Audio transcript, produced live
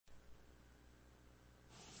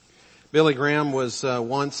Billy Graham was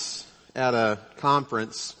once at a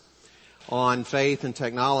conference on faith and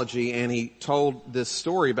technology, and he told this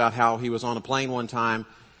story about how he was on a plane one time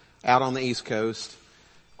out on the East Coast.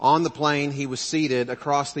 On the plane, he was seated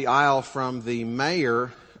across the aisle from the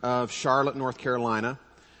mayor of Charlotte, North Carolina.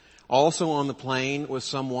 Also on the plane was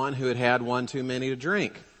someone who had had one too many to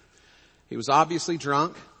drink. He was obviously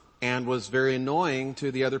drunk and was very annoying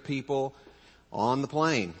to the other people on the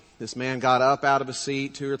plane. This man got up out of his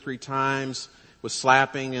seat 2 or 3 times, was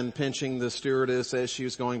slapping and pinching the stewardess as she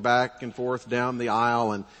was going back and forth down the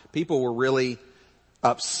aisle, and people were really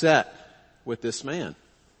upset with this man.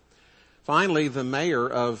 Finally, the mayor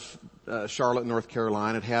of Charlotte, North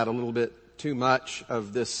Carolina had had a little bit too much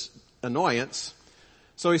of this annoyance.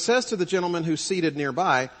 So he says to the gentleman who's seated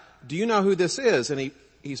nearby, "Do you know who this is?" And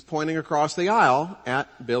he's pointing across the aisle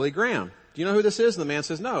at Billy Graham. "Do you know who this is?" And the man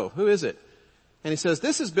says, "No, who is it?" And he says,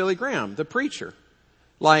 "This is Billy Graham, the preacher."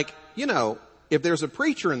 Like, if there's a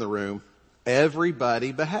preacher in the room,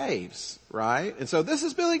 everybody behaves, right? And so this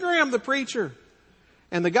is Billy Graham, the preacher.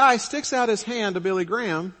 And the guy sticks out his hand to Billy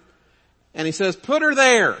Graham and he says, "Put her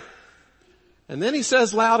there." And then he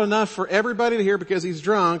says loud enough for everybody to hear because he's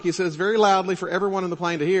drunk. He says very loudly for everyone on the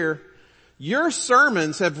plane to hear, "Your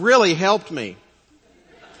sermons have really helped me."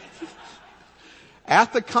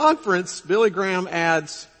 At the conference, Billy Graham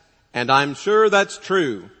adds, "And I'm sure that's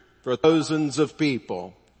true for thousands of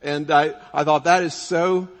people." And I thought that is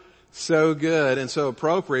so good and so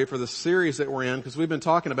appropriate for the series that we're in, because we've been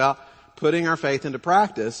talking about putting our faith into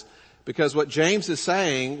practice. Because what James is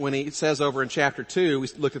saying when he says over in chapter 2, we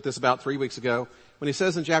looked at this about 3 weeks ago, when he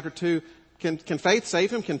says in chapter 2, can faith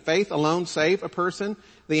save him? Can faith alone save a person?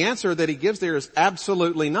 The answer that he gives there is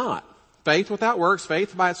absolutely not. Faith without works,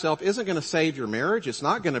 faith by itself isn't going to save your marriage. It's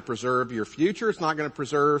not going to preserve your future. It's not going to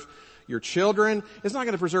preserve your children. It's not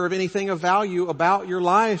going to preserve anything of value about your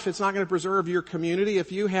life. It's not going to preserve your community.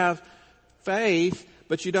 If you have faith,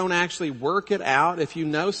 but you don't actually work it out, if you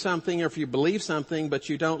know something or if you believe something, but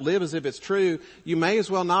you don't live as if it's true, you may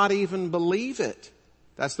as well not even believe it.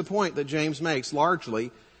 That's the point that James makes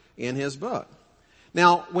largely in his book.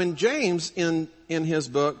 Now, when James in his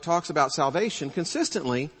book talks about salvation,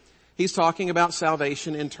 consistently, he's talking about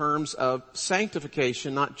salvation in terms of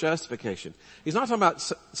sanctification, not justification. He's not talking about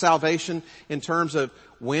salvation in terms of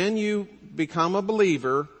when you become a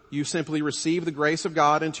believer, you simply receive the grace of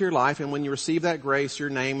God into your life, and when you receive that grace, your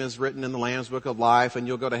name is written in the Lamb's Book of Life, and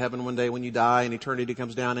you'll go to heaven one day when you die, and eternity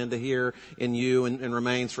comes down into here in you and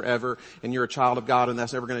remains forever, and you're a child of God, and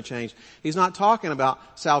that's never going to change. He's not talking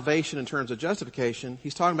about salvation in terms of justification.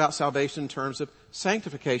 He's talking about salvation in terms of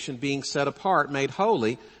sanctification, being set apart, made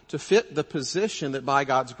holy, to fit the position that by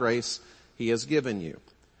God's grace He has given you.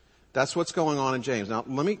 That's what's going on in James. Now,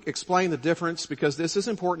 let me explain the difference, because this is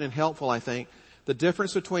important and helpful, I think. The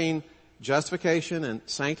difference between justification and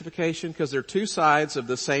sanctification, because they're two sides of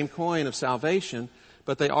the same coin of salvation,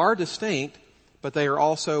 but they are distinct, but they are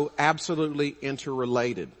also absolutely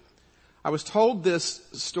interrelated. I was told this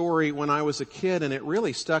story when I was a kid, and it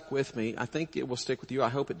really stuck with me. I think it will stick with you. I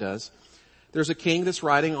hope it does. There's a king that's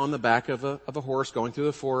riding on the back of a horse going through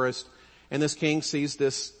the forest, and this king sees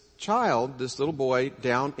this child, this little boy,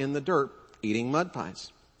 down in the dirt eating mud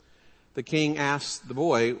pies. The king asks the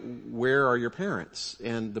boy, "Where are your parents?"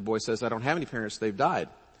 And the boy says, "I don't have any parents, they've died."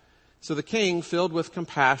 So the king, filled with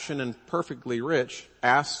compassion and perfectly rich,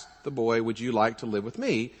 asks the boy, "Would you like to live with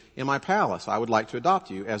me in my palace? I would like to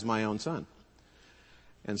adopt you as my own son."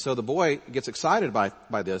 And so the boy gets excited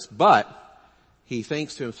by this, but he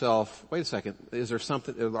thinks to himself, "Wait a second,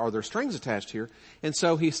 are there strings attached here?" And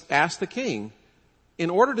so he asks the king, "In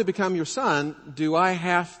order to become your son, do I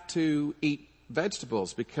have to eat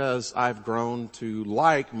vegetables because I've grown to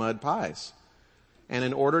like mud pies? And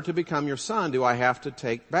in order to become your son, do I have to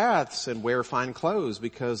take baths and wear fine clothes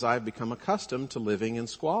because I've become accustomed to living in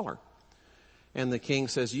squalor?" And the king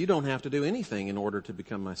says, "You don't have to do anything in order to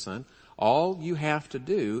become my son. All you have to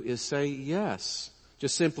do is say yes.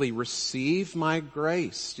 Just simply receive my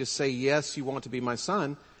grace. Just say, yes, you want to be my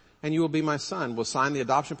son, and you will be my son. We'll sign the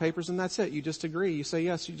adoption papers, and that's it. You just agree. You say,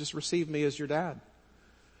 yes, you just receive me as your dad."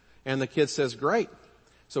 And the kid says, "Great."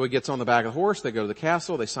 So he gets on the back of the horse, they go to the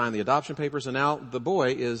castle, they sign the adoption papers, and now the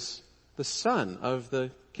boy is the son of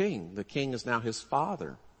the king. The king is now his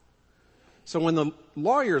father. So when the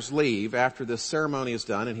lawyers leave after this ceremony is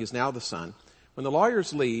done, and he's now the son, when the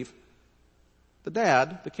lawyers leave, the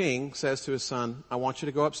dad, the king, says to his son, "I want you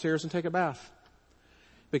to go upstairs and take a bath.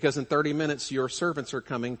 Because in 30 minutes your servants are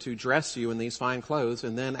coming to dress you in these fine clothes,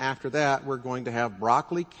 and then after that we're going to have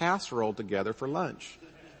broccoli casserole together for lunch."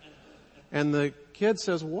 And the kid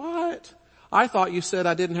says, "What? I thought you said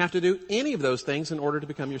I didn't have to do any of those things in order to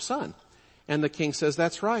become your son. And the king says,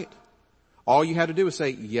 that's right. All you had to do was say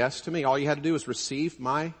yes to me. All you had to do was receive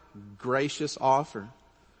my gracious offer.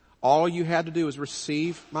 All you had to do was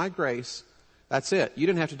receive my grace. That's it. You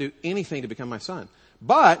didn't have to do anything to become my son.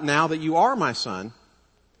 But now that you are my son,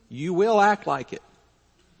 you will act like it.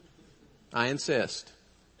 I insist.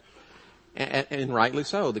 And rightly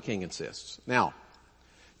so, the king insists. Now,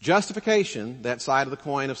 justification, that side of the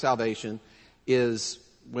coin of salvation, is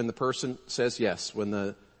when the person says yes, when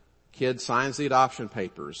the kid signs the adoption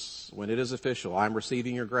papers, when it is official, I'm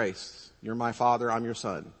receiving your grace. You're my father, I'm your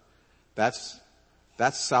son. That's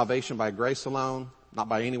salvation by grace alone, not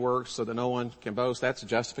by any works, so that no one can boast. That's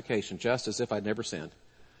justification, just as if I'd never sinned.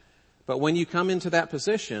 But when you come into that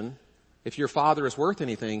position, if your father is worth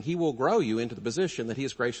anything, he will grow you into the position that he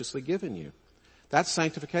has graciously given you. That's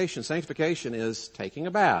sanctification. Sanctification is taking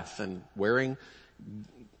a bath and wearing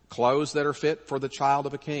clothes that are fit for the child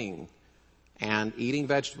of a king and eating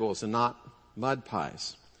vegetables and not mud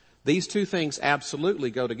pies. These two things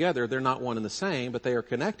absolutely go together. They're not one and the same, but they are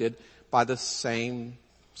connected by the same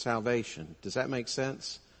salvation. Does that make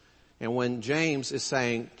sense? And when James is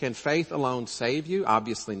saying, can faith alone save you?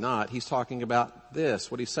 Obviously not. He's talking about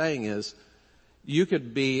this. What he's saying is, you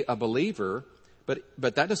could be a believer, but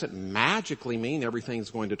that doesn't magically mean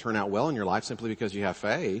everything's going to turn out well in your life simply because you have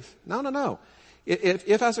faith. No.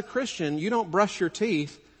 If as a Christian you don't brush your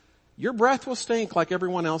teeth, your breath will stink like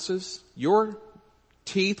everyone else's. Your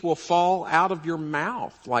teeth will fall out of your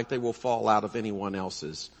mouth like they will fall out of anyone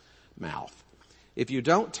else's mouth. If you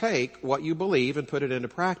don't take what you believe and put it into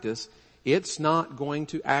practice, it's not going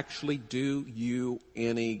to actually do you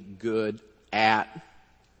any good at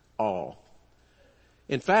all.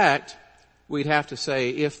 In fact, we'd have to say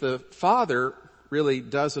if the father really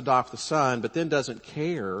does adopt the son, but then doesn't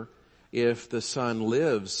care if the son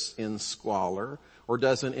lives in squalor or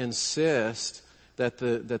doesn't insist that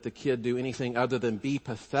the kid do anything other than be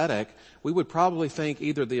pathetic, we would probably think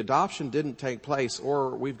either the adoption didn't take place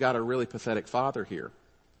or we've got a really pathetic father here.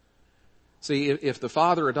 See, if the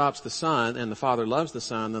father adopts the son and the father loves the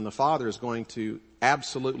son, then the father is going to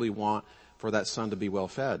absolutely want for that son to be well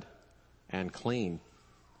fed and clean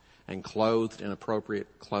and clothed in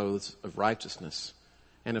appropriate clothes of righteousness.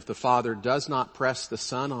 And if the father does not press the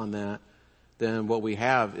son on that, then what we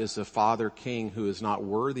have is a father king who is not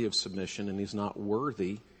worthy of submission and he's not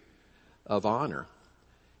worthy of honor.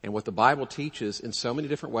 And what the Bible teaches in so many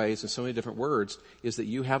different ways and so many different words is that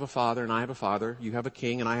you have a father and I have a father. You have a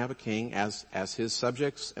king and I have a king as his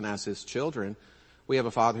subjects and as his children. We have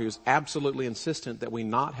a father who's absolutely insistent that we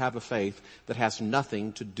not have a faith that has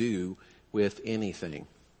nothing to do with anything.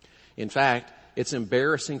 In fact, it's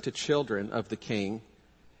embarrassing to children of the king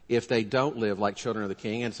if they don't live like children of the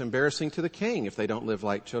king, and it's embarrassing to the king if they don't live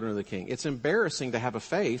like children of the king. It's embarrassing to have a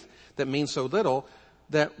faith that means so little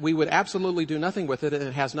that we would absolutely do nothing with it and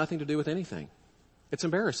it has nothing to do with anything. It's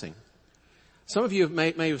embarrassing. Some of you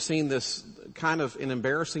may have seen this kind of an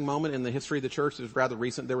embarrassing moment in the history of the church that was rather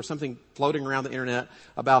recent. There was something floating around the internet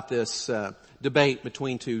about this debate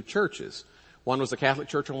between two churches. One was a Catholic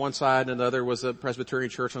church on one side and the other was a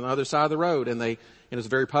Presbyterian church on the other side of the road. And it was a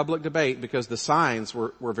very public debate because the signs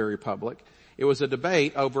were very public. It was a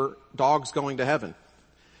debate over dogs going to heaven.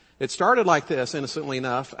 It started like this, innocently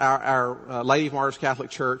enough. Our Lady of Martyrs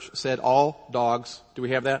Catholic Church said all dogs, do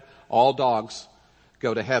we have that? All dogs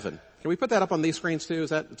go to heaven. Can we put that up on these screens too?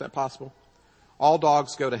 Is that possible? All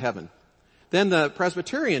dogs go to heaven. Then the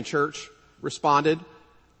Presbyterian church responded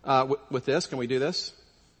with this. Can we do this?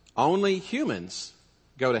 Only humans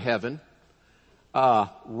go to heaven.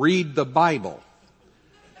 Read the Bible.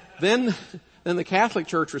 Then the Catholic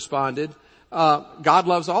Church responded, God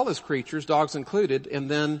loves all his creatures, dogs included. And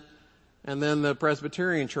then the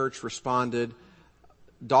Presbyterian Church responded,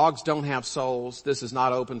 dogs don't have souls. This is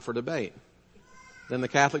not open for debate. Then the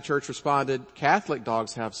Catholic Church responded, Catholic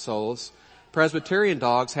dogs have souls. Presbyterian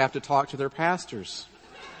dogs have to talk to their pastors.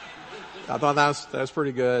 I thought that was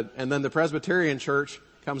pretty good. And then the Presbyterian Church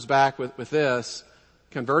comes back with this,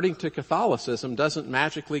 converting to Catholicism doesn't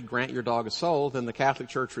magically grant your dog a soul. Then the Catholic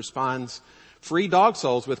Church responds, free dog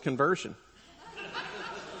souls with conversion.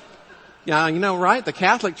 Yeah, right? The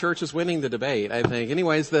Catholic Church is winning the debate, I think.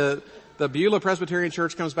 Anyways, the Beulah Presbyterian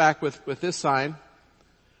Church comes back with this sign,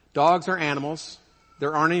 dogs are animals.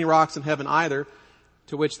 There aren't any rocks in heaven either.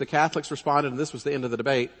 To which the Catholics responded, and this was the end of the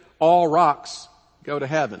debate, all rocks go to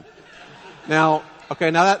heaven. Now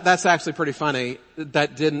that's actually pretty funny.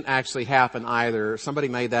 That didn't actually happen either. Somebody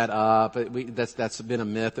made that up. That's been a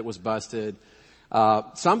myth that was busted.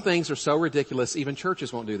 Some things are so ridiculous, even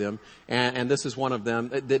churches won't do them. And this is one of them.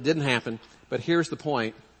 That didn't happen. But here's the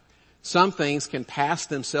point. Some things can pass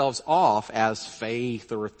themselves off as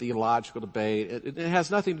faith or a theological debate. It has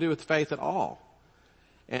nothing to do with faith at all.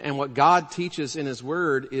 And what God teaches in His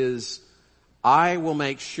Word is, I will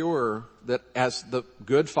make sure that as the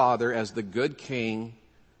good father, as the good king,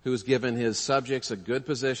 who has given his subjects a good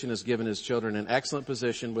position, has given his children an excellent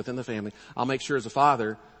position within the family, I'll make sure as a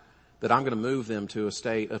father that I'm going to move them to a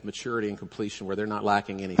state of maturity and completion where they're not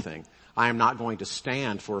lacking anything. I am not going to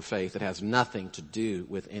stand for a faith that has nothing to do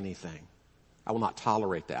with anything. I will not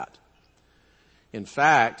tolerate that. In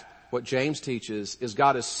fact, what James teaches is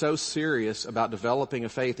God is so serious about developing a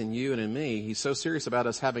faith in you and in me. He's so serious about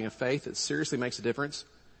us having a faith that seriously makes a difference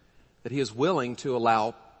that He is willing to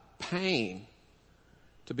allow pain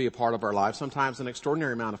to be a part of our lives, sometimes an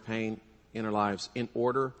extraordinary amount of pain in our lives, in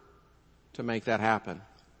order to make that happen.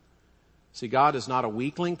 See, God is not a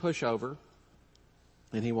weakling pushover,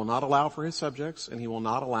 and He will not allow for His subjects, and He will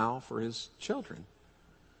not allow for His children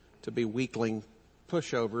to be weakling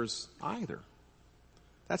pushovers either.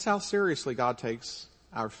 That's how seriously God takes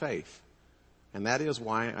our faith. And that is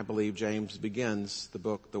why I believe James begins the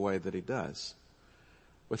book the way that he does.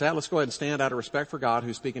 With that, let's go ahead and stand out of respect for God,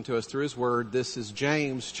 who's speaking to us through His Word. This is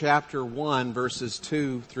James chapter 1, verses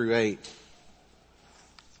 2 through 8.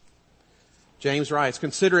 James writes,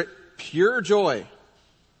 "Consider it pure joy,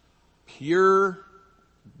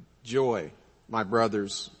 my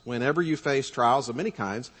brothers, whenever you face trials of many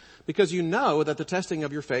kinds, because you know that the testing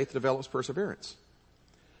of your faith develops perseverance.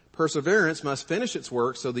 Perseverance must finish its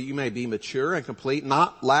work so that you may be mature and complete,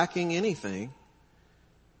 not lacking anything.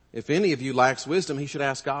 If any of you lacks wisdom, he should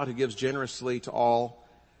ask God, who gives generously to all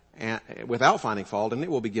without finding fault, and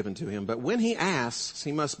it will be given to him. But when he asks,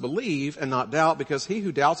 he must believe and not doubt, because he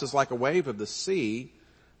who doubts is like a wave of the sea,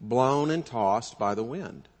 blown and tossed by the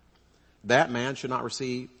wind. That man should not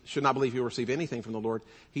believe he will receive anything from the Lord.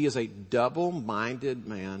 He is a double-minded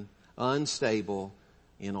man, unstable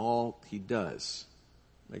in all he does."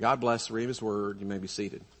 May God bless the reading of His Word. You may be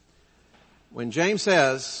seated. When James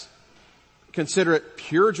says, "Consider it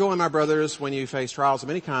pure joy, my brothers, when you face trials of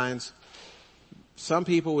many kinds," some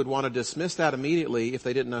people would want to dismiss that immediately if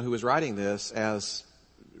they didn't know who was writing this as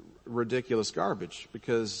ridiculous garbage,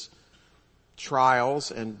 because trials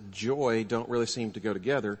and joy don't really seem to go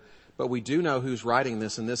together. But we do know who's writing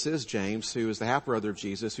this, and this is James, who is the half-brother of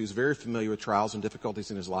Jesus, who's very familiar with trials and difficulties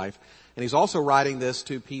in his life. And he's also writing this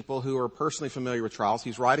to people who are personally familiar with trials.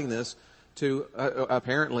 He's writing this to,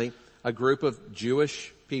 apparently, a group of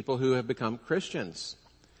Jewish people who have become Christians.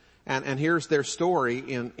 And here's their story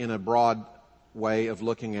in a broad way of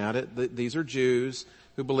looking at it. These are Jews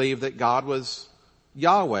who believe that God was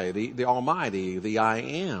Yahweh, the Almighty, the I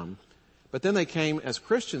Am. But then they came as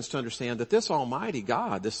Christians to understand that this Almighty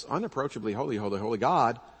God, this unapproachably holy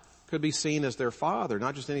God, could be seen as their Father.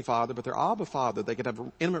 Not just any Father, but their Abba Father. They could have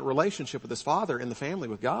an intimate relationship with this Father in the family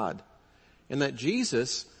with God. And that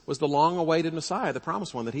Jesus was the long-awaited Messiah, the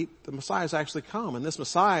promised one, that the Messiah has actually come. And this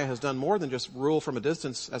Messiah has done more than just rule from a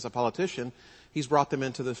distance as a politician. He's brought them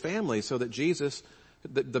into the family so that Jesus,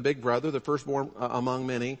 the big brother, the firstborn among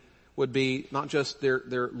many, would be not just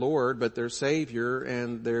their Lord, but their Savior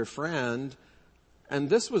and their friend. And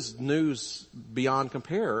this was news beyond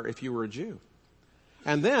compare if you were a Jew.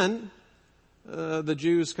 And then the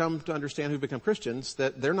Jews come to understand, who've become Christians,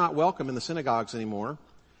 that they're not welcome in the synagogues anymore.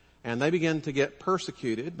 And they begin to get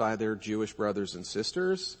persecuted by their Jewish brothers and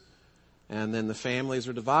sisters. And then the families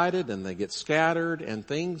are divided and they get scattered, and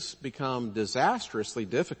things become disastrously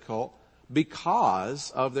difficult because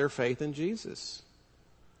of their faith in Jesus.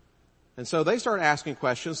 And so they start asking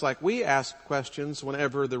questions like we ask questions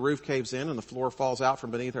whenever the roof caves in and the floor falls out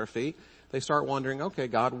from beneath our feet. They start wondering, okay,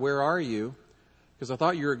 God, where are you? Because I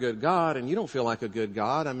thought you were a good God, and you don't feel like a good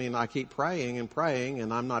God. I mean, I keep praying,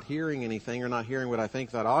 and I'm not hearing anything, or not hearing what I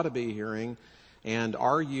think that I ought to be hearing. And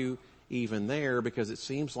are you even there? Because it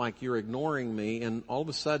seems like you're ignoring me. And all of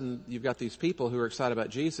a sudden, you've got these people who are excited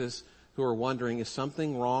about Jesus who are wondering, is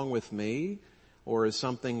something wrong with me? Or is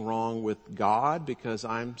something wrong with God because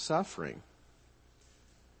I'm suffering?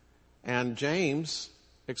 And James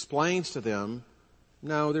explains to them,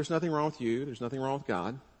 no, there's nothing wrong with you. There's nothing wrong with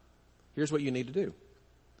God. Here's what you need to do.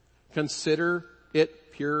 Consider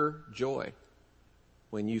it pure joy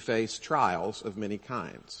when you face trials of many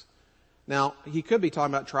kinds. Now, he could be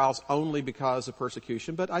talking about trials only because of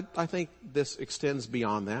persecution, but I think this extends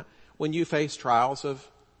beyond that. When you face trials of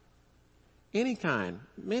any kind,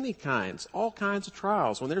 many kinds, all kinds of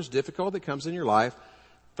trials. When there's difficulty that comes in your life,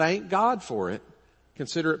 thank God for it.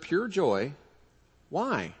 Consider it pure joy.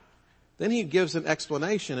 Why? Then he gives an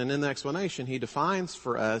explanation, and in the explanation he defines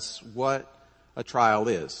for us what a trial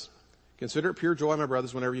is. Consider it pure joy, my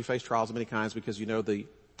brothers, whenever you face trials of many kinds, because you know the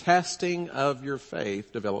testing of your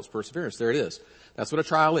faith develops perseverance. There it is. That's what a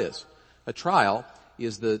trial is. A trial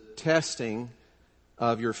is the testing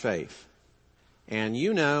of your faith. And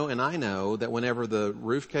you know, and I know, that whenever the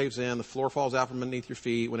roof caves in, the floor falls out from beneath your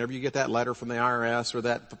feet, whenever you get that letter from the IRS or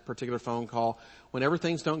that particular phone call, whenever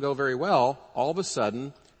things don't go very well, all of a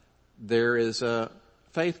sudden, there is a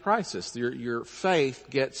faith crisis. Your faith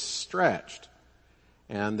gets stretched.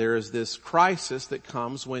 And there is this crisis that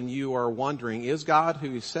comes when you are wondering, is God who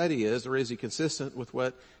he said he is, or is he consistent with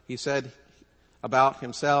what he said about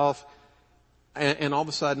himself? And all of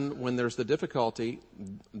a sudden, when there's the difficulty,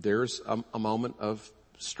 there's a moment of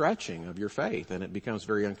stretching of your faith, and it becomes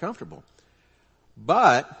very uncomfortable.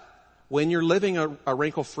 But when you're living a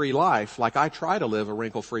wrinkle-free life, like I try to live a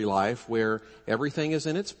wrinkle-free life, where everything is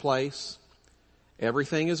in its place,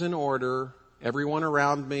 everything is in order, everyone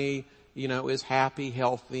around me, is happy,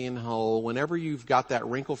 healthy, and whole. Whenever you've got that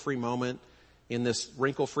wrinkle-free moment in this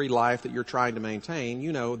wrinkle-free life that you're trying to maintain,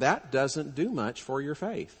 that doesn't do much for your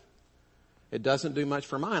faith. It doesn't do much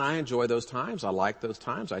for mine. I enjoy those times. I like those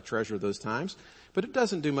times. I treasure those times. But it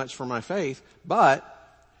doesn't do much for my faith. But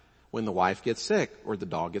when the wife gets sick, or the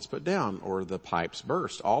dog gets put down, or the pipes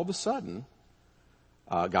burst, all of a sudden,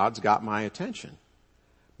 God's got my attention.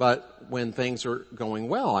 But when things are going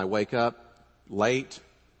well, I wake up late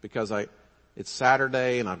because it's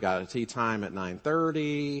Saturday and I've got a tea time at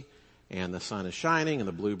 9:30 and the sun is shining and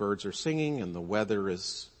the bluebirds are singing and the weather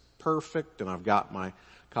is perfect and I've got my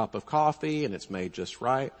cup of coffee and it's made just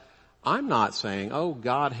right. I'm not saying, oh,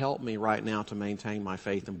 God, help me right now to maintain my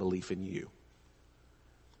faith and belief in you.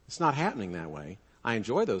 It's not happening that way. I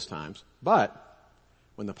enjoy those times. But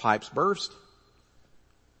when the pipes burst,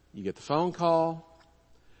 you get the phone call,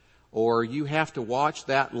 or you have to watch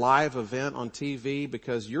that live event on TV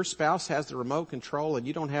because your spouse has the remote control and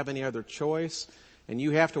you don't have any other choice, and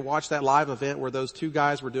you have to watch that live event where those two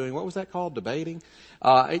guys were doing, what was that called? Debating.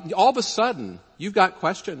 All of a sudden, you've got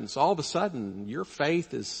questions. All of a sudden, your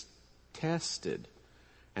faith is tested,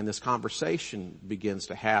 and this conversation begins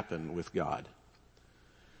to happen with God.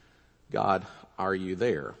 God, are you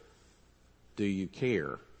there? Do you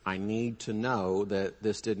care? I need to know that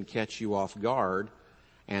this didn't catch you off guard,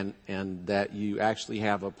 and that you actually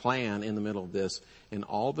have a plan in the middle of this. And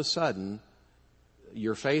all of a sudden,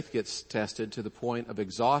 your faith gets tested to the point of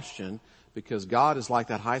exhaustion, because God is like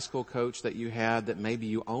that high school coach that you had that maybe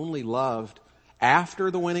you only loved after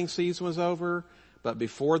the winning season was over, but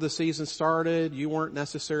before the season started, you weren't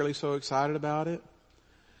necessarily so excited about it.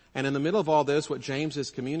 And in the middle of all this, what James is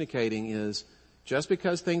communicating is, just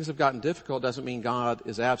because things have gotten difficult doesn't mean God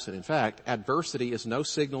is absent. In fact, adversity is no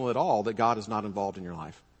signal at all that God is not involved in your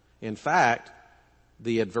life. In fact,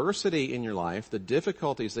 the adversity in your life, the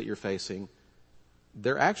difficulties that you're facing,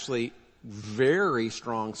 they're actually very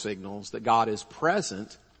strong signals that God is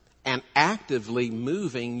present and actively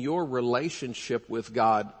moving your relationship with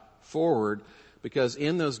God forward. Because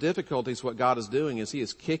in those difficulties, what God is doing is he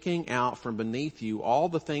is kicking out from beneath you all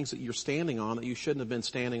the things that you're standing on that you shouldn't have been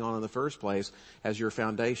standing on in the first place as your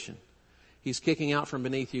foundation. He's kicking out from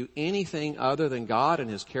beneath you anything other than God and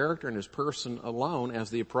his character and his person alone as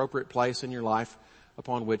the appropriate place in your life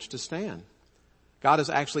upon which to stand. God is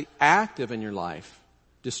actually active in your life,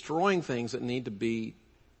 destroying things that need to be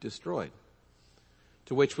destroyed.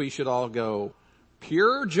 To which we should all go,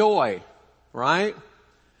 pure joy, right?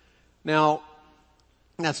 Now,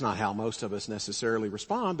 that's not how most of us necessarily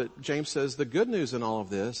respond, but James says the good news in all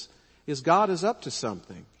of this is God is up to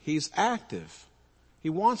something. He's active.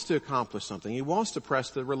 He wants to accomplish something. He wants to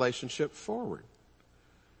press the relationship forward.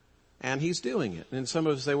 And he's doing it. And some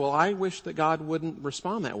of us say, well, I wish that God wouldn't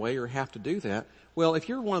respond that way or have to do that. Well, if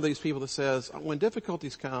you're one of these people that says, when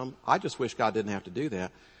difficulties come, I just wish God didn't have to do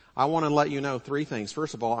that, I want to let you know three things.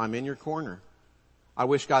 First of all, I'm in your corner. I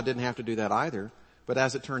wish God didn't have to do that either. But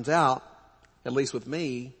as it turns out, at least with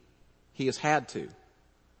me, he has had to.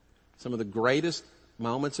 Some of the greatest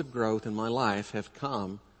moments of growth in my life have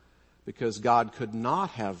come because God could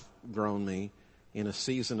not have grown me in a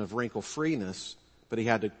season of wrinkle-freeness, but he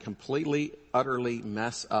had to completely, utterly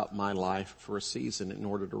mess up my life for a season in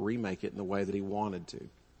order to remake it in the way that he wanted to.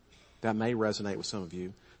 That may resonate with some of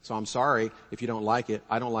you. So I'm sorry if you don't like it.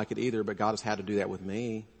 I don't like it either, but God has had to do that with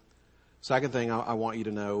me. Second thing I want you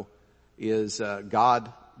to know is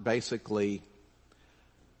God basically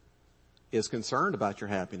is concerned about your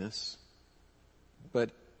happiness, but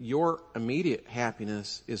your immediate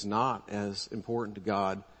happiness is not as important to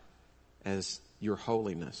God as your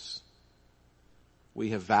holiness.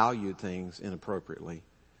 We have valued things inappropriately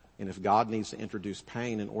And if God needs to introduce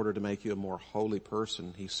pain in order to make you a more holy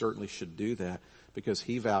person, he certainly should do that, because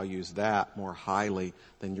he values that more highly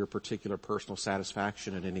than your particular personal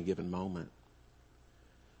satisfaction at any given moment.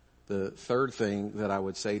 The third thing that I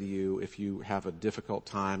would say to you, if you have a difficult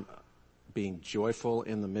time being joyful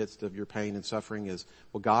in the midst of your pain and suffering, is,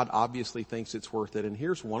 well, God obviously thinks it's worth it. And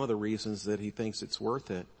here's one of the reasons that he thinks it's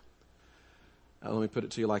worth it. Let me put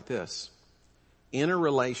it to you like this. In a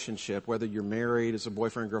relationship, whether you're married, as a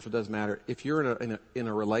boyfriend, girlfriend, doesn't matter. If you're in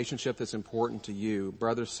a relationship that's important to you,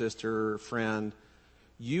 brother, sister, friend,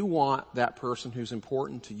 you want that person who's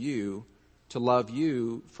important to you to love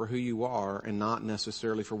you for who you are and not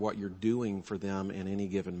necessarily for what you're doing for them in any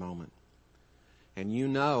given moment. And you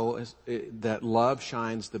know that love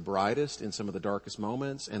shines the brightest in some of the darkest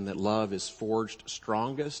moments, and that love is forged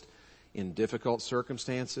strongest in difficult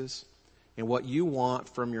circumstances. And what you want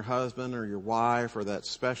from your husband or your wife or that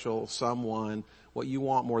special someone, what you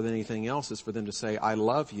want more than anything else is for them to say, I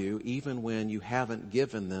love you, even when you haven't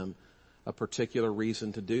given them a particular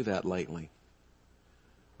reason to do that lately.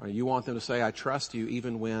 Or you want them to say, I trust you,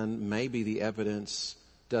 even when maybe the evidence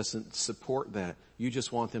doesn't support that. You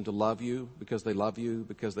just want them to love you because they love you,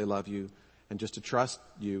 because they love you, and just to trust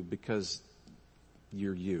you because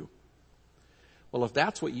you're you. Well, if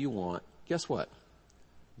that's what you want, guess what?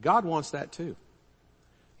 God wants that too.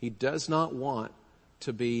 He does not want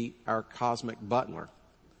to be our cosmic butler.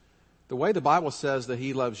 The way the Bible says that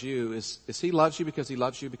he loves you is he loves you because he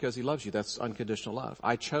loves you because he loves you. That's unconditional love.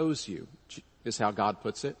 I chose you is how God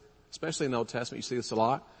puts it. Especially in the Old Testament, you see this a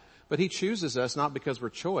lot. But he chooses us not because we're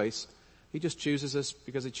choice. He just chooses us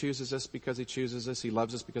because he chooses us because he chooses us. He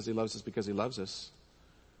loves us because he loves us because he loves us.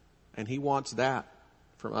 And he wants that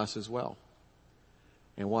from us as well.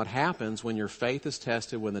 And what happens when your faith is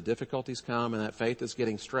tested, when the difficulties come and that faith is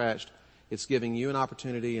getting stretched, it's giving you an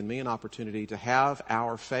opportunity and me an opportunity to have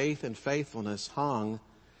our faith and faithfulness hung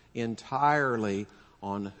entirely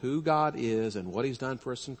on who God is and what he's done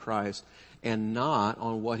for us in Christ, and not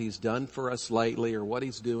on what he's done for us lately or what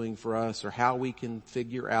he's doing for us or how we can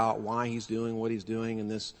figure out why he's doing what he's doing in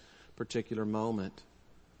this particular moment.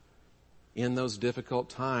 In those difficult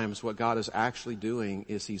times, what God is actually doing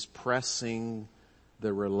is he's pressing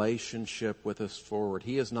the relationship with us forward.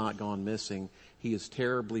 He has not gone missing. He is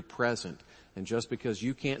terribly present. And just because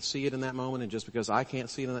you can't see it in that moment, and just because I can't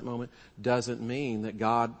see it in that moment, doesn't mean that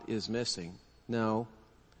God is missing. No,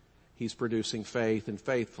 he's producing faith and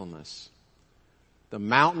faithfulness. The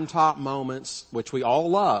mountaintop moments, which we all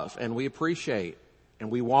love and we appreciate and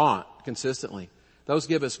we want consistently, those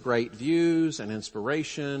give us great views and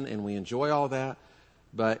inspiration, and we enjoy all that.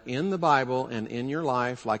 But in the Bible and in your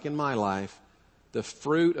life, like in my life, the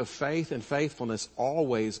fruit of faith and faithfulness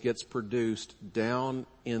always gets produced down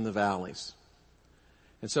in the valleys.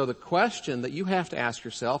 And so the question that you have to ask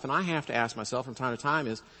yourself, and I have to ask myself from time to time,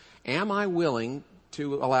 is, am I willing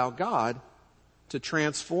to allow God to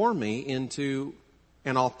transform me into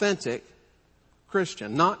an authentic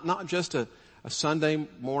Christian? Not just a Sunday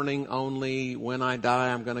morning only, when I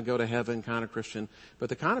die I'm going to go to heaven kind of Christian, but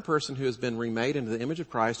the kind of person who has been remade into the image of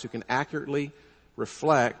Christ, who can accurately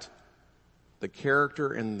reflect the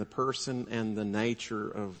character and the person and the nature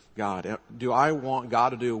of God. Do I want God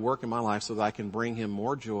to do a work in my life so that I can bring him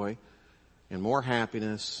more joy and more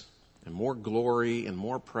happiness and more glory and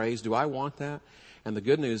more praise? Do I want that? And the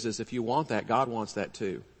good news is, if you want that, God wants that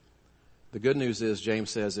too. The good news is,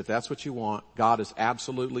 James says, if that's what you want, God is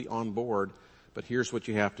absolutely on board, but here's what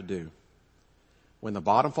you have to do. When the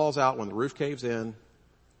bottom falls out, when the roof caves in,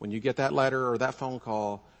 when you get that letter or that phone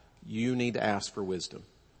call, you need to ask for wisdom.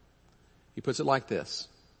 He puts it like this.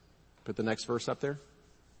 Put the next verse up there.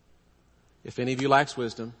 If any of you lacks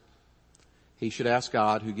wisdom, he should ask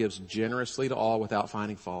God, who gives generously to all without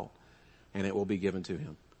finding fault, and it will be given to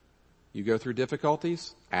him. You go through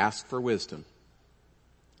difficulties, ask for wisdom.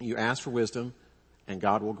 You ask for wisdom, and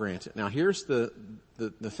God will grant it. Now here's the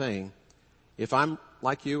thing. If I'm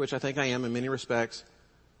like you, which I think I am in many respects,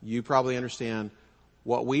 you probably understand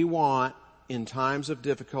what we want in times of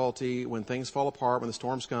difficulty, when things fall apart, when the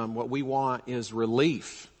storms come. What we want is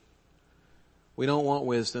relief. We don't want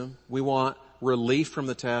wisdom. We want relief from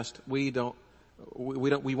the test. We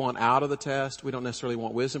want out of the test. We don't necessarily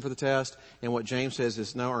want wisdom for the test. And what James says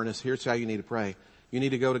is, no, Ernest, here's how you need to pray. You need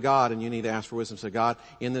to go to God and you need to ask for wisdom. Say, God,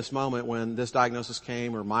 in this moment when this diagnosis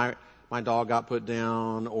came, or my dog got put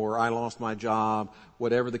down, or I lost my job,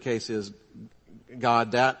 whatever the case is,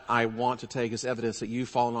 God, that I want to take as evidence that you've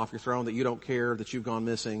fallen off your throne, that you don't care, that you've gone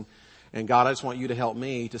missing. And God, I just want you to help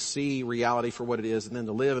me to see reality for what it is, and then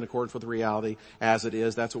to live in accordance with the reality as it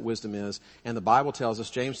is. That's what wisdom is. And the Bible tells us,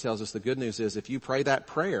 James tells us, the good news is, if you pray that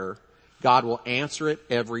prayer, God will answer it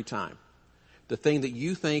every time. The thing that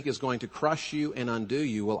you think is going to crush you and undo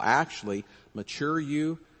you will actually mature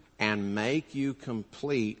you and make you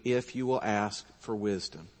complete if you will ask for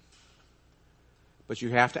wisdom. But you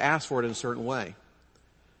have to ask for it in a certain way.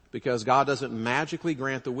 Because God doesn't magically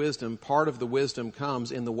grant the wisdom. Part of the wisdom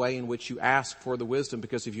comes in the way in which you ask for the wisdom,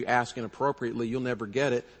 because if you ask inappropriately, you'll never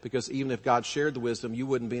get it, because even if God shared the wisdom, you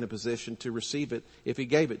wouldn't be in a position to receive it if He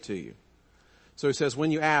gave it to you. So He says,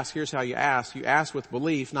 when you ask, here's how you ask. You ask with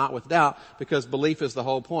belief, not with doubt, because belief is the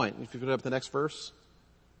whole point. If you put up the next verse.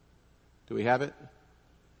 Do we have it?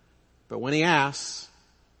 But when he asks,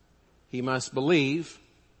 he must believe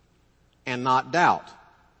and not doubt.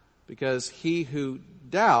 Because he who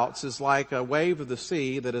doubts is like a wave of the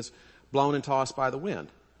sea that is blown and tossed by the wind.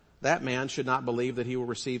 That man should not believe that he will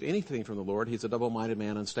receive anything from the Lord. He's a double-minded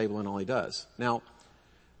man, unstable in all he does. Now,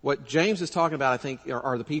 what James is talking about, I think,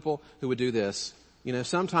 are the people who would do this. You know,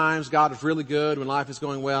 sometimes God is really good when life is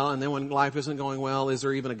going well, and then when life isn't going well, is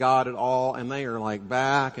there even a God at all? And they are like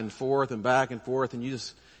back and forth, and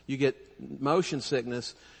you get motion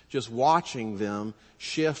sickness just watching them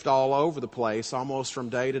shift all over the place, almost from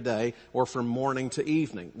day to day or from morning to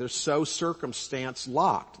evening. They're so circumstance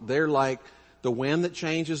locked. They're like the wind that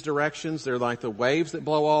changes directions. They're like the waves that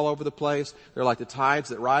blow all over the place. They're like the tides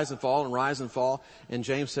that rise and fall and rise and fall. And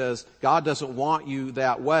James says, God doesn't want you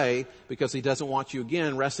that way, because He doesn't want you,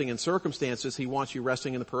 again, resting in circumstances. He wants you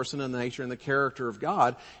resting in the person and the nature and the character of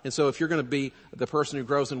God. And so if you're going to be the person who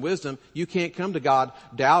grows in wisdom, you can't come to God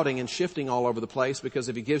doubting and shifting all over the place, because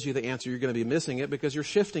if He gives you the answer, you're going to be missing it, because you're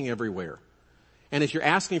shifting everywhere. And if you're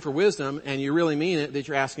asking for wisdom, and you really mean it that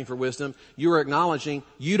you're asking for wisdom, you are acknowledging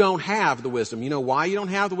you don't have the wisdom. You know why you don't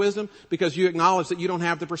have the wisdom? Because you acknowledge that you don't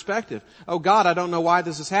have the perspective. Oh God, I don't know why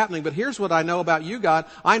this is happening, but here's what I know about you, God.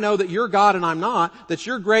 I know that you're God and I'm not, that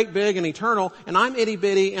you're great, big, and eternal, and I'm itty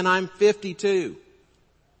bitty and I'm 52.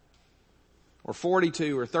 Or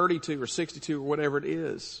 42 or 32 or 62 or whatever it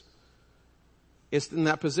is. It's in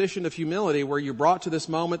that position of humility where you're brought to this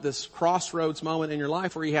moment, this crossroads moment in your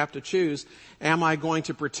life, where you have to choose, am I going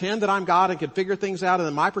to pretend that I'm God and can figure things out and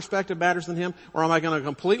that my perspective matters than Him? Or am I going to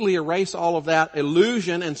completely erase all of that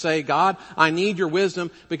illusion and say, God, I need your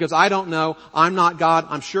wisdom because I don't know. I'm not God.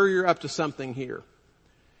 I'm sure you're up to something here.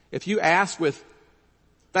 If you ask with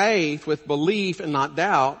faith, with belief and not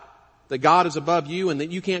doubt, that God is above you and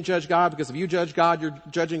that you can't judge God, because if you judge God, you're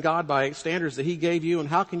judging God by standards that He gave you. And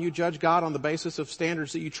how can you judge God on the basis of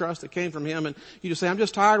standards that you trust that came from Him? And you just say, I'm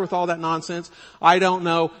just tired with all that nonsense. I don't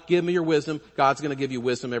know. Give me your wisdom. God's going to give you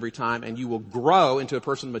wisdom every time, and you will grow into a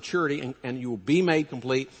person of maturity, and you will be made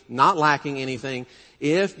complete, not lacking anything,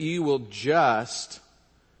 if you will just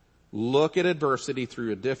look at adversity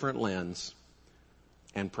through a different lens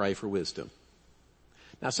and pray for wisdom.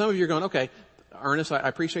 Now some of you are going, okay, Ernest, I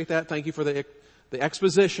appreciate that. Thank you for the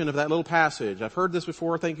exposition of that little passage. I've heard this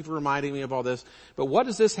before. Thank you for reminding me of all this. But what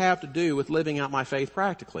does this have to do with living out my faith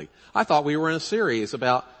practically? I thought we were in a series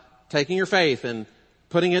about taking your faith and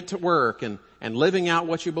putting it to work and living out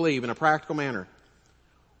what you believe in a practical manner.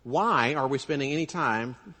 Why are we spending any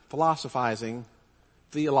time philosophizing,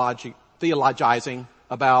 theologizing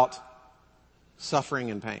about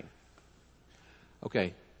suffering and pain?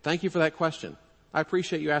 Okay, thank you for that question. I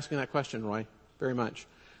appreciate you asking that question, Roy, very much.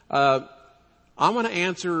 I'm going to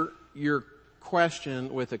answer your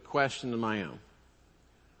question with a question of my own.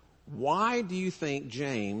 Why do you think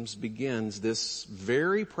James begins this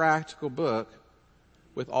very practical book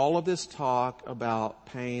with all of this talk about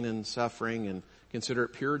pain and suffering, and consider it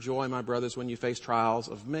pure joy, my brothers, when you face trials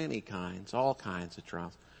of many kinds, all kinds of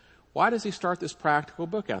trials? Why does he start this practical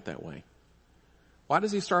book out that way? Why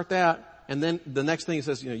does he start that? And then the next thing he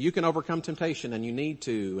says, you can overcome temptation, and you need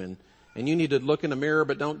to, and you need to look in the mirror,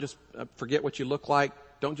 but don't just forget what you look like.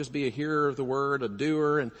 Don't just be a hearer of the word, a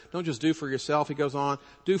doer, and don't just do for yourself. He goes on,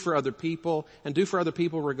 do for other people, and do for other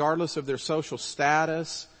people regardless of their social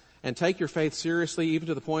status, and take your faith seriously, even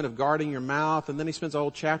to the point of guarding your mouth. And then he spends a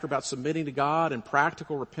whole chapter about submitting to God and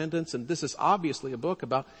practical repentance, and this is obviously a book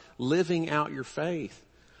about living out your faith.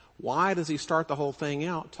 Why does he start the whole thing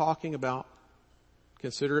out talking about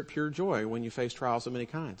consider it pure joy when you face trials of many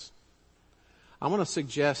kinds? I want to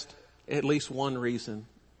suggest at least one reason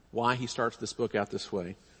why he starts this book out this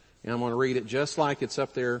way. And I'm going to read it just like it's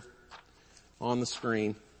up there on the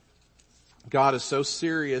screen. God is so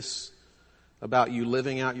serious about you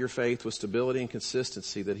living out your faith with stability and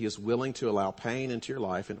consistency that he is willing to allow pain into your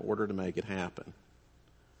life in order to make it happen.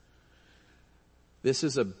 This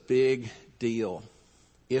is a big deal.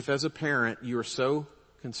 If as a parent you are so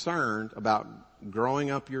concerned about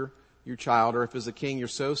growing up your child, or if as a king you're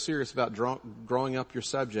so serious about growing up your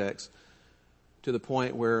subjects, to the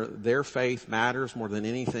point where their faith matters more than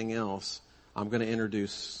anything else, I'm going to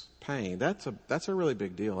introduce pain. That's a really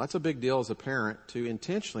big deal. That's a big deal as a parent to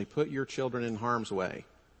intentionally put your children in harm's way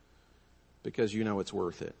because you know it's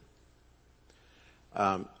worth it.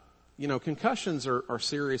 Concussions are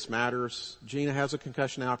serious matters. Gina has a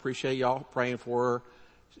concussion now. I appreciate y'all praying for her.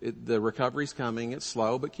 The recovery's coming. It's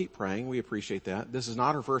slow, but keep praying. We appreciate that. This is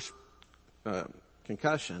not her first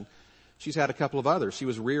concussion. She's had a couple of others. She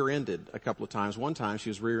was rear-ended a couple of times. One time she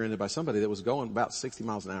was rear-ended by somebody that was going about 60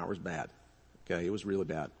 miles an hour. It was bad. Okay, it was really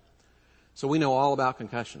bad. So we know all about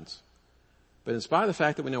concussions. But in spite of the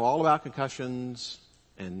fact that we know all about concussions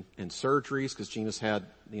and surgeries, because Gina's had,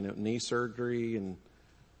 knee surgery and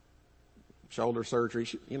shoulder surgery.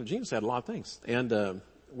 Gina's had a lot of things. And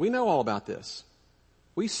we know all about this.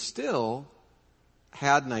 We still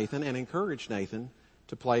had Nathan and encouraged Nathan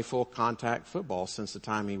to play full contact football since the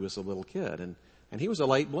time he was a little kid. And he was a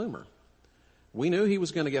late bloomer. We knew he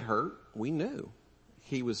was going to get hurt. We knew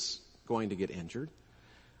he was going to get injured.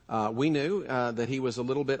 We knew that he was a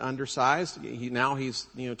little bit undersized. Now he's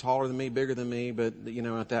taller than me, bigger than me, but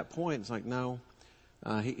at that point it's like, no,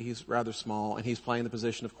 he's rather small, and he's playing the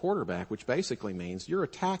position of quarterback, which basically means you're a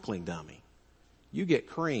tackling dummy. You get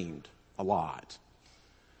creamed a lot.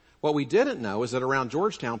 What we didn't know is that around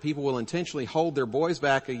Georgetown, people will intentionally hold their boys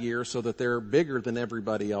back a year so that they're bigger than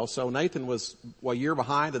everybody else. So Nathan was a year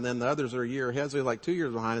behind, and then the others are a year ahead, so he's like 2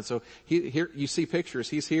 years behind. And so here you see pictures.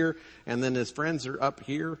 He's here, and then his friends are up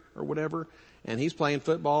here or whatever, and he's playing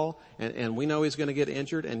football, and we know he's going to get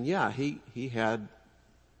injured. And yeah, he had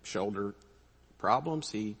shoulder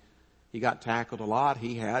problems. He got tackled a lot.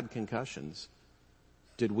 He had concussions.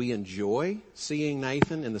 Did we enjoy seeing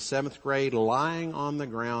Nathan in the 7th grade lying on the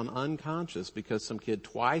ground unconscious because some kid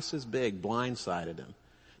twice as big blindsided him?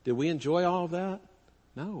 Did we enjoy all of that?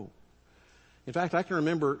 No. In fact, I can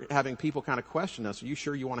remember having people kind of question us, are you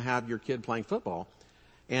sure you want to have your kid playing football?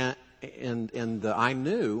 And I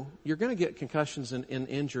knew you're going to get concussions and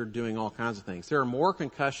injured doing all kinds of things. There are more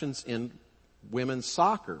concussions in women's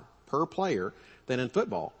soccer per player than in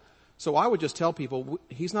football. So I would just tell people,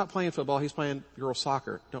 he's not playing football, he's playing girls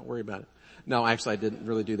soccer. Don't worry about it. No, actually I didn't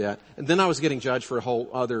really do that. And then I was getting judged for a whole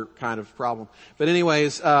other kind of problem. But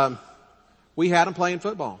anyways, we had him playing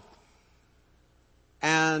football.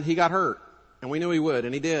 And he got hurt. And we knew he would,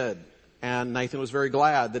 and he did. And Nathan was very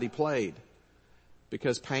glad that he played.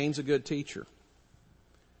 Because pain's a good teacher.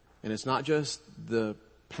 And it's not just the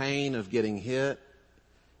pain of getting hit.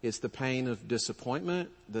 It's the pain of disappointment,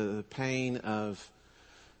 the pain of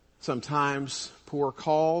sometimes poor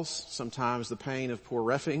calls, sometimes the pain of poor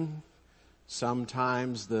reffing,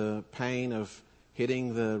 sometimes the pain of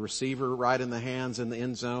hitting the receiver right in the hands in the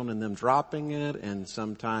end zone and them dropping it, and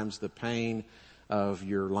sometimes the pain of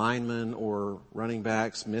your linemen or running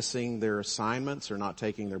backs missing their assignments or not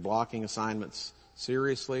taking their blocking assignments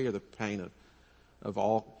seriously, or the pain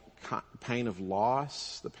of pain of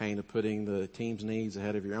loss, the pain of putting the team's needs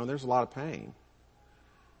ahead of your own. There's a lot of pain.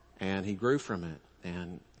 And he grew from it,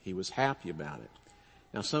 and he was happy about it.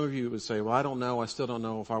 Now some of you would say, well, I don't know. I still don't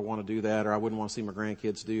know if I want to do that, or I wouldn't want to see my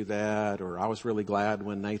grandkids do that, or I was really glad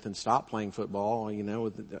when Nathan stopped playing football,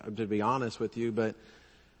 to be honest with you.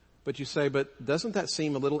 But you say, but doesn't that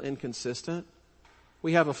seem a little inconsistent?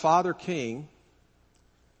 We have a Father King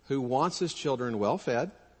who wants his children well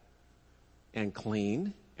fed and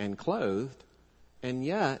clean and clothed, and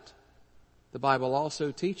yet the Bible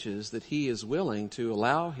also teaches that he is willing to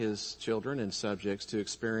allow his children and subjects to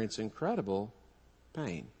experience incredible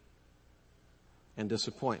pain and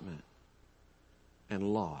disappointment and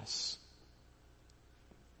loss.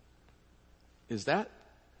 Is that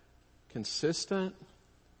consistent?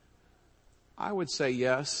 I would say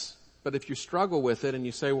yes, but if you struggle with it and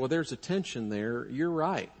you say, well, there's a tension there, you're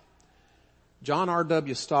right. John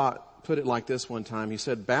R.W. Stott put it like this one time. He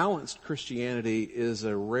said, balanced Christianity is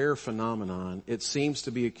a rare phenomenon. It seems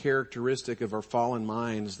to be a characteristic of our fallen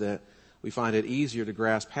minds that we find it easier to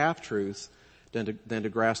grasp half-truth than to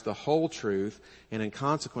grasp the whole truth, and in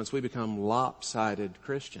consequence we become lopsided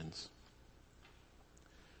Christians.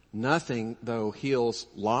 Nothing, though, heals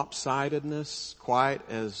lopsidedness quite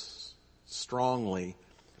as strongly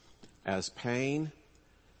as pain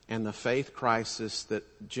and the faith crisis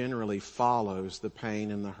that generally follows the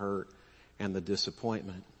pain and the hurt and the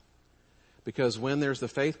disappointment. Because when there's the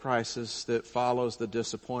faith crisis that follows the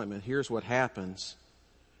disappointment, here's what happens.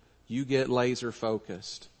 You get laser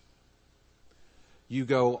focused. You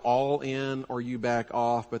go all in or you back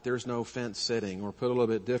off, but there's no fence sitting. Or put a little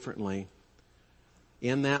bit differently,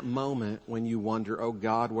 in that moment when you wonder, oh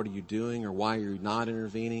God, what are you doing? Or why are you not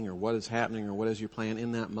intervening? Or what is happening? Or what is your plan?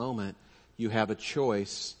 In that moment, you have a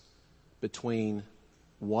choice between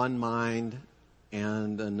one mind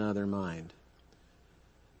and another mind.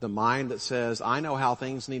 The mind that says, I know how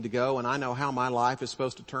things need to go, and I know how my life is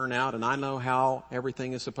supposed to turn out, and I know how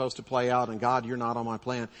everything is supposed to play out, and God, you're not on my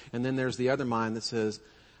plan. And then there's the other mind that says,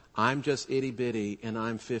 I'm just itty bitty and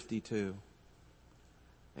I'm 52.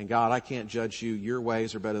 And God, I can't judge you. Your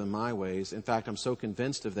ways are better than my ways. In fact, I'm so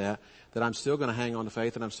convinced of that I'm still going to hang on to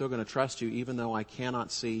faith, and I'm still going to trust you even though I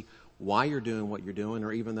cannot see why you're doing what you're doing,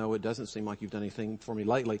 or even though it doesn't seem like you've done anything for me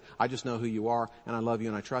lately. I just know who you are, and I love you,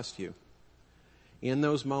 and I trust you. In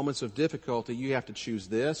those moments of difficulty, you have to choose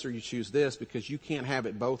this or you choose this, because you can't have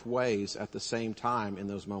it both ways at the same time in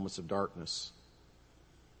those moments of darkness.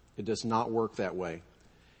 It does not work that way.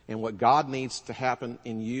 And what God needs to happen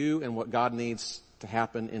in you and what God needs to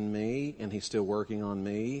happen in me, and He's still working on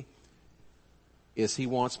me, is He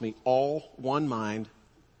wants me all one mind,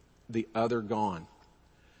 the other gone.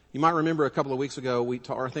 You might remember a couple of weeks ago,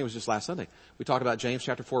 or I think it was just last Sunday, we talked about James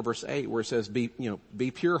chapter 4 verse 8, where it says, be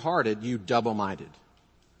pure-hearted, you double-minded.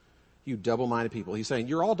 You double-minded people. He's saying,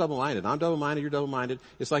 you're all double-minded. I'm double-minded, you're double-minded.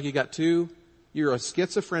 It's like you're a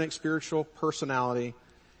schizophrenic spiritual personality,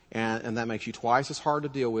 and that makes you twice as hard to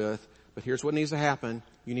deal with. But here's what needs to happen.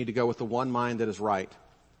 You need to go with the one mind that is right.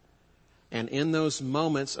 And in those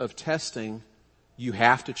moments of testing, you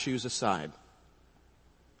have to choose a side.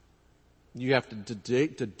 You have to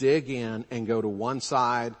dig in and go to one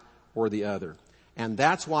side or the other. And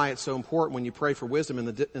that's why it's so important when you pray for wisdom in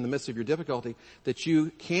the midst of your difficulty, that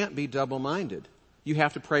you can't be double-minded. You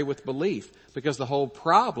have to pray with belief, because the whole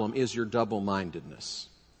problem is your double-mindedness.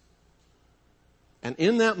 And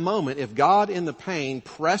in that moment, if God in the pain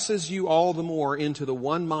presses you all the more into the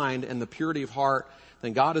one mind and the purity of heart,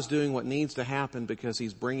 then God is doing what needs to happen, because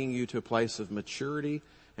He's bringing you to a place of maturity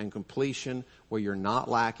and completion where you're not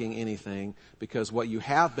lacking anything, because what you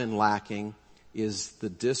have been lacking is the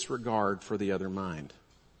disregard for the other mind.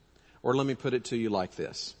 Or let me put it to you like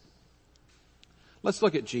this. Let's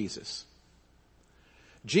look at Jesus.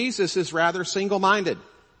 Jesus is rather single-minded.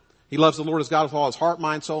 He loves the Lord his God with all his heart,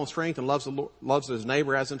 mind, soul, and strength, and loves his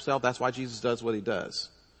neighbor as himself. That's why Jesus does what He does.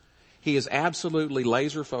 He is absolutely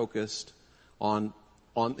laser-focused on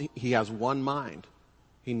he has one mind.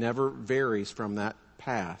 He never varies from that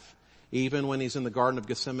path. Even when He's in the Garden of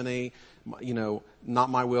Gethsemane, not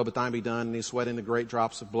my will but thine be done, and He's sweating the great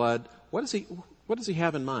drops of blood. What does he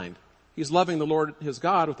have in mind? He's loving the Lord his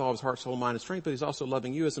God with all his heart, soul, mind, and strength, but He's also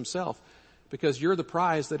loving you as Himself, because you're the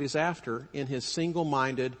prize that He's after in His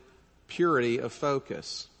single-minded purity of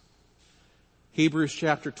focus. Hebrews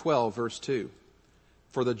chapter 12 verse 2.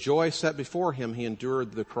 For the joy set before Him, He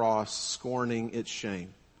endured the cross, scorning its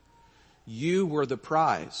shame. You were the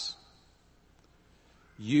prize.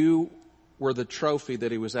 You were the trophy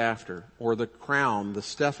that He was after, or the crown, the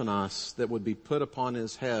Stephanos that would be put upon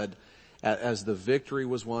His head as the victory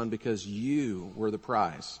was won, because you were the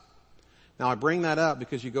prize. Now I bring that up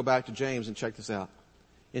because you go back to James and check this out.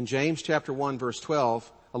 In James chapter 1 verse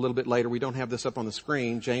 12, a little bit later, we don't have this up on the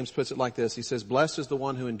screen, James puts it like this. He says, blessed is the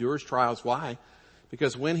one who endures trials. Why?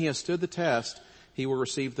 Because when he has stood the test, he will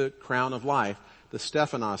receive the crown of life. The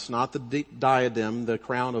Stephanos, not the diadem, the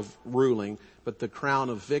crown of ruling, but the crown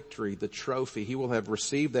of victory, the trophy. He will have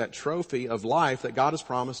received that trophy of life that God has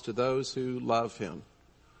promised to those who love Him.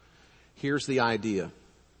 Here's the idea.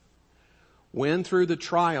 When through the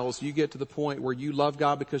trials you get to the point where you love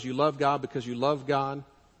God because you love God because you love God,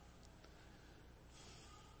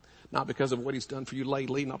 not because of what He's done for you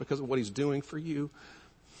lately, not because of what He's doing for you,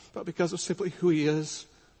 but because of simply who He is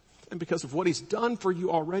and because of what He's done for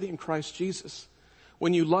you already in Christ Jesus.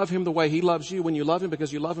 When you love Him the way He loves you, when you love Him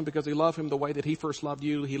because you love Him because you love Him the way that He first loved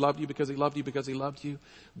you, He loved you because He loved you because He loved you,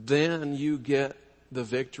 then you get the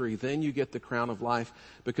victory. Then you get the crown of life,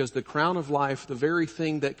 because the crown of life, the very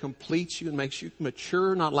thing that completes you and makes you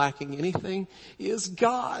mature, not lacking anything, is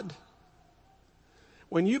God.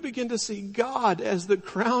 When you begin to see God as the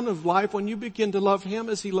crown of life, when you begin to love Him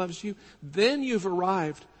as He loves you, then you've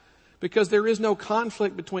arrived, because there is no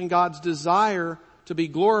conflict between God's desire to be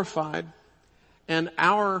glorified and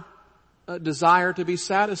our desire to be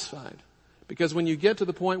satisfied. Because when you get to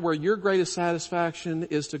the point where your greatest satisfaction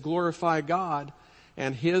is to glorify God,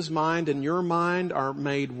 and His mind and your mind are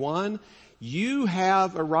made one, you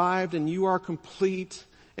have arrived and you are complete,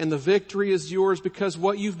 and the victory is yours, because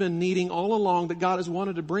what you've been needing all along, that God has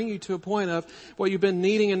wanted to bring you to a point of, what you've been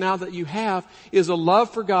needing and now that you have, is a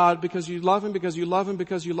love for God because you love Him, because you love Him,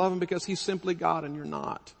 because you love Him, because He's simply God and you're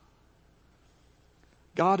not.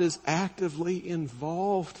 God is actively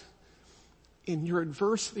involved in your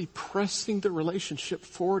adversity, pressing the relationship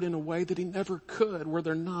forward in a way that He never could were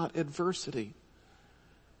there not adversity.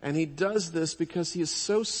 And he does this because he is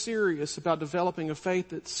so serious about developing a faith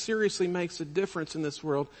that seriously makes a difference in this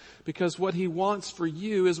world, because what he wants for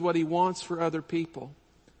you is what he wants for other people.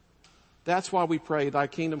 That's why we pray, thy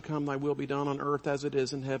kingdom come, thy will be done on earth as it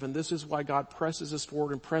is in heaven. This is why God presses us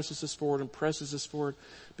forward and presses us forward and presses us forward,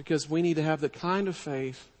 because we need to have the kind of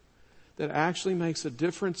faith that actually makes a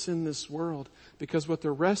difference in this world. Because what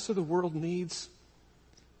the rest of the world needs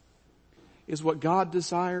is what God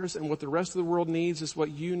desires, and what the rest of the world needs is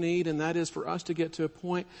what you need, and that is for us to get to a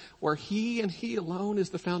point where He and He alone is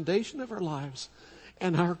the foundation of our lives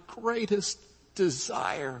and our greatest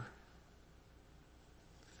desire.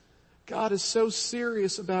 God is so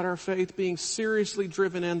serious about our faith being seriously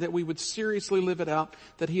driven in, that we would seriously live it out,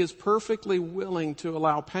 that He is perfectly willing to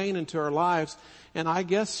allow pain into our lives. And I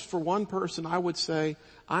guess for one person, I would say,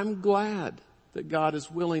 I'm glad that God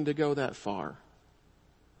is willing to go that far.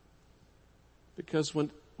 Because when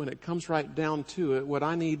it comes right down to it, what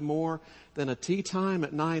I need more than a tea time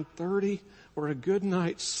at 9:30 or a good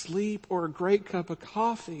night's sleep or a great cup of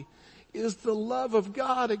coffee is the love of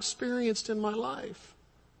God experienced in my life.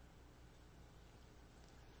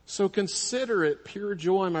 So consider it pure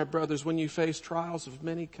joy, my brothers, when you face trials of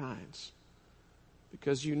many kinds,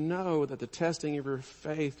 because you know that the testing of your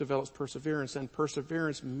faith develops perseverance, and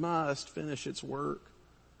perseverance must finish its work,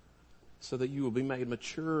 so that you will be made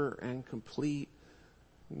mature and complete,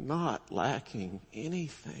 not lacking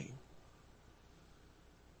anything.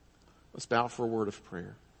 Let's bow for a word of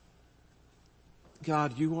prayer.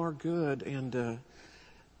 God, you are good, and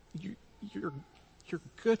your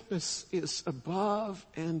goodness is above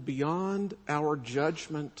and beyond our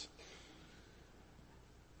judgment.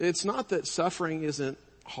 It's not that suffering isn't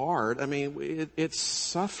hard. I mean, it's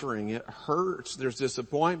suffering. It hurts. There's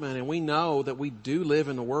disappointment, and we know that we do live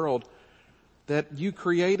in a world that you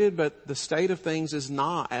created, but the state of things is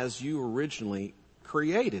not as you originally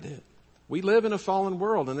created it. We live in a fallen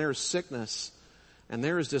world, and there is sickness, and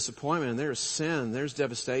there is disappointment, and there is sin, there's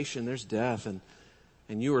devastation, there's death, and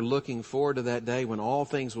you are looking forward to that day when all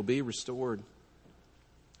things will be restored.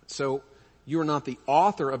 So you are not the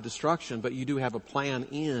author of destruction, but you do have a plan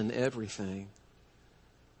in everything.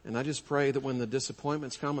 And I just pray that when the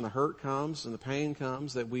disappointments come and the hurt comes and the pain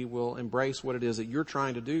comes, that we will embrace what it is that you're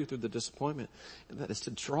trying to do through the disappointment. And that is to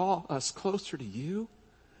draw us closer to you,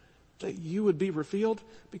 that you would be revealed,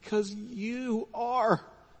 because you are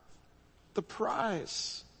the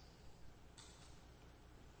prize.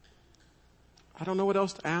 I don't know what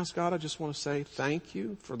else to ask, God. I just want to say thank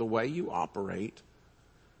you for the way you operate.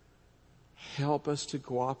 Help us to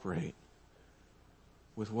cooperate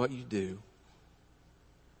with what you do,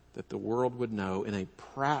 that the world would know in a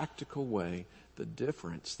practical way the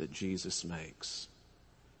difference that Jesus makes.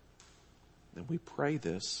 And we pray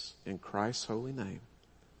this in Christ's holy name.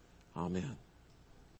 Amen.